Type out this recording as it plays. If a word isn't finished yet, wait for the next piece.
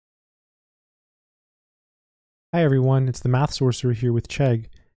Hi everyone, it's the Math Sorcerer here with Chegg.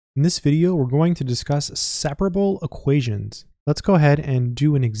 In this video, we're going to discuss separable equations. Let's go ahead and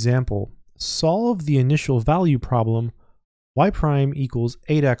do an example. Solve the initial value problem y prime equals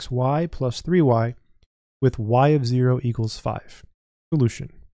 8xy plus 3y with y of 0 equals 5.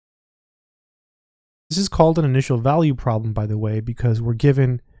 Solution. This is called an initial value problem, by the way, because we're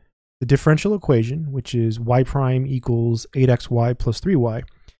given the differential equation, which is y prime equals 8xy plus 3y,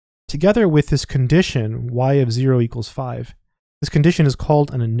 together with this condition, y of 0 equals 5. This condition is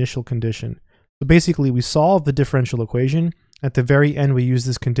called an initial condition. So basically, we solve the differential equation. At the very end, we use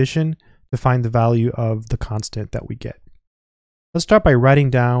this condition to find the value of the constant that we get. Let's start by writing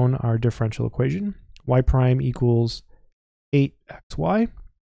down our differential equation. Y prime equals 8xy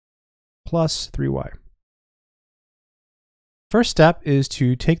plus 3y. First step is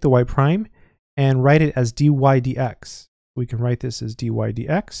to take the y prime and write it as dy dx. We can write this as dy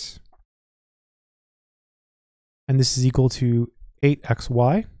dx. And this is equal to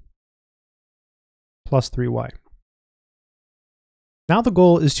 8xy plus 3y. Now the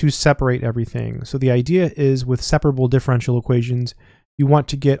goal is to separate everything. So the idea is with separable differential equations, you want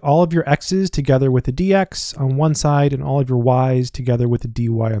to get all of your x's together with the dx on one side and all of your y's together with the dy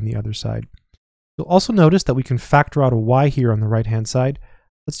on the other side. You'll also notice that we can factor out a y here on the right-hand side.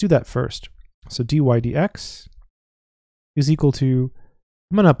 Let's do that first. So dy dx is equal to,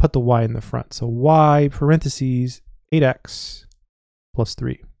 I'm going to put the y in the front. So y parentheses 8x plus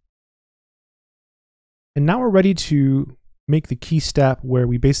 3. And now we're ready to make the key step where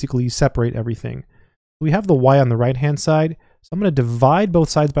we basically separate everything. We have the y on the right-hand side, so I'm going to divide both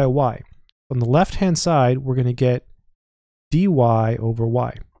sides by y. On the left-hand side, we're going to get dy over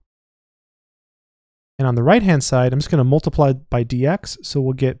y. And on the right-hand side, I'm just going to multiply by dx, so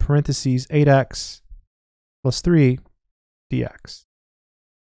we'll get parentheses 8x plus 3 dx.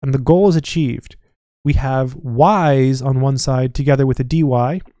 And the goal is achieved. We have y's on one side together with a dy,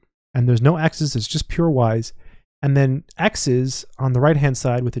 and there's no x's, it's just pure y's, and then x's on the right-hand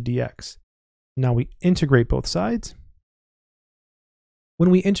side with a dx. Now we integrate both sides.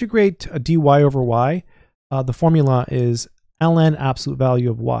 When we integrate a dy over y, the formula is ln absolute value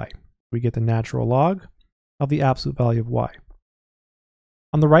of y. We get the natural log of the absolute value of y.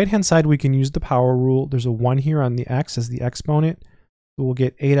 On the right-hand side, we can use the power rule. There's a 1 here on the x as the exponent. So we'll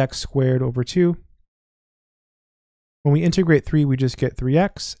get 8x squared over 2. When we integrate 3, we just get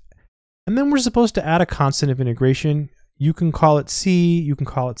 3x. And then we're supposed to add a constant of integration. You can call it c, you can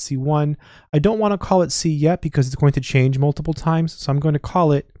call it c1. I don't want to call it c yet because it's going to change multiple times, so I'm going to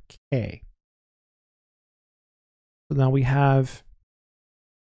call it k. So now we have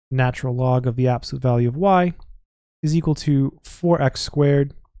natural log of the absolute value of y is equal to 4x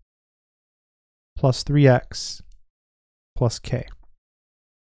squared plus 3x plus k.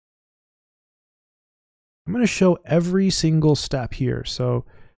 I'm going to show every single step here. So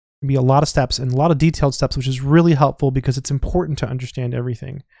there'll be a lot of steps and a lot of detailed steps, which is really helpful because it's important to understand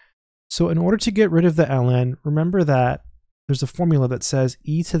everything. So in order to get rid of the ln, remember that there's a formula that says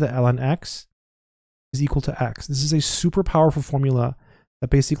e to the ln x is equal to x. This is a super powerful formula that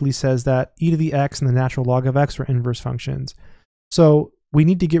basically says that e to the x and the natural log of x are inverse functions. So we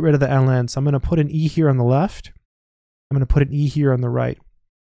need to get rid of the ln. So I'm going to put an e here on the left. I'm going to put an e here on the right.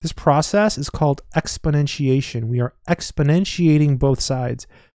 This process is called exponentiation. We are exponentiating both sides.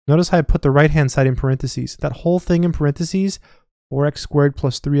 Notice how I put the right-hand side in parentheses. That whole thing in parentheses, 4x squared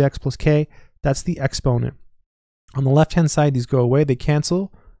plus 3x plus k, that's the exponent. On the left-hand side, these go away, they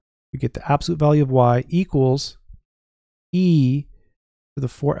cancel. We get the absolute value of y equals e to the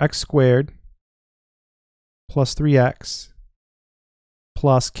 4x squared plus 3x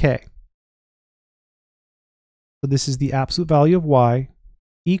plus k. So this is the absolute value of y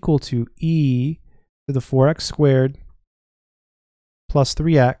equal to e to the 4x squared plus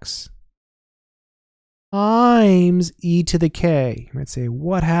 3x times e to the k. You might say,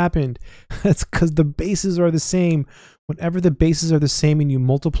 what happened? That's because the bases are the same. Whenever the bases are the same and you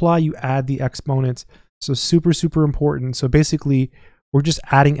multiply, you add the exponents. So super, super important. So basically, we're just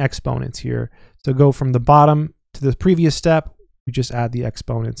adding exponents here. So go from the bottom to the previous step, we just add the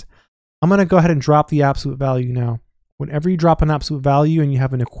exponents. I'm going to go ahead and drop the absolute value now. Whenever you drop an absolute value and you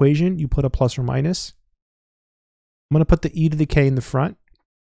have an equation, you put a plus or minus. I'm going to put the e to the k in the front.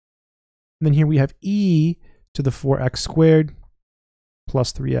 And then here we have e to the 4x squared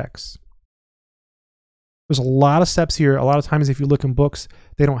plus 3x. There's a lot of steps here. A lot of times if you look in books,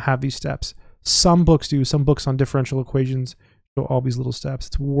 they don't have these steps. Some books do. Some books on differential equations show all these little steps.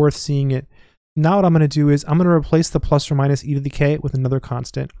 It's worth seeing it. Now what I'm going to do is I'm going to replace the plus or minus e to the k with another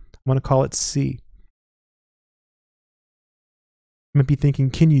constant. I'm going to call it c. might be thinking,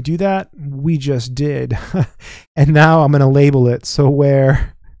 can you do that? We just did. And now I'm going to label it. So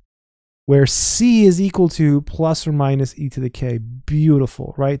where c is equal to plus or minus e to the k.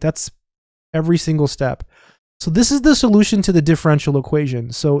 Beautiful, right? That's every single step. So this is the solution to the differential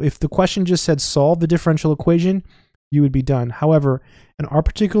equation. So if the question just said solve the differential equation, you would be done. However, in our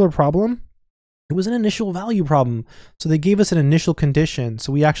particular problem, it was an initial value problem. So they gave us an initial condition.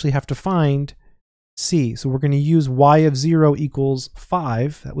 So we actually have to find c. So we're going to use y of 0 equals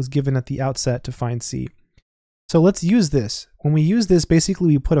 5. That was given at the outset to find c. So let's use this. When we use this, basically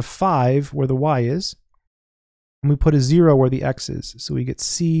we put a 5 where the y is, and we put a 0 where the x is. So we get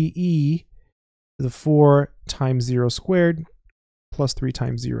c e to the 4 times 0 squared plus 3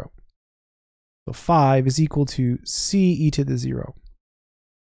 times 0. So 5 is equal to c e to the 0.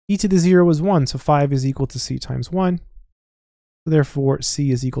 E to the 0 is 1, so 5 is equal to c times 1. So therefore,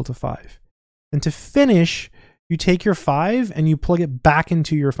 c is equal to 5. And to finish, you take your 5 and you plug it back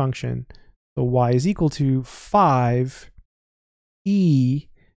into your function. So y is equal to 5 e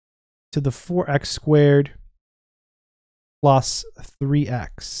to the 4x squared plus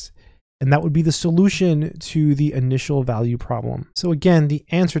 3x. And that would be the solution to the initial value problem. So again, the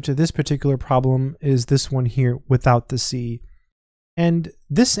answer to this particular problem is this one here without the c. And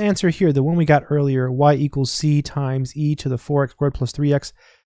this answer here, the one we got earlier, y equals c times e to the 4x squared plus 3x,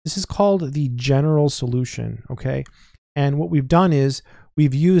 this is called the general solution, okay? And what we've done is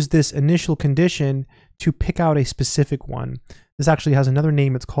we've used this initial condition to pick out a specific one. This actually has another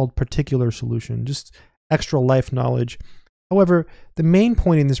name. It's called particular solution, just extra life knowledge. However, the main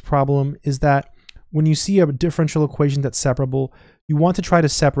point in this problem is that when you see a differential equation that's separable, you want to try to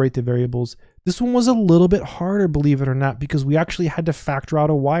separate the variables. This one was a little bit harder, believe it or not, because we actually had to factor out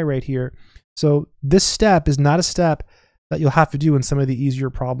a y right here. So this step is not a step that you'll have to do in some of the easier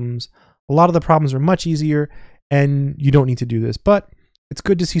problems. A lot of the problems are much easier and you don't need to do this, but it's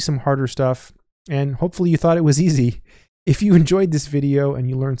good to see some harder stuff. And hopefully you thought it was easy. If you enjoyed this video and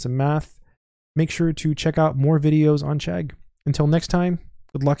you learned some math, make sure to check out more videos on Chegg. Until next time,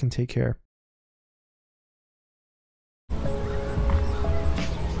 good luck and take care.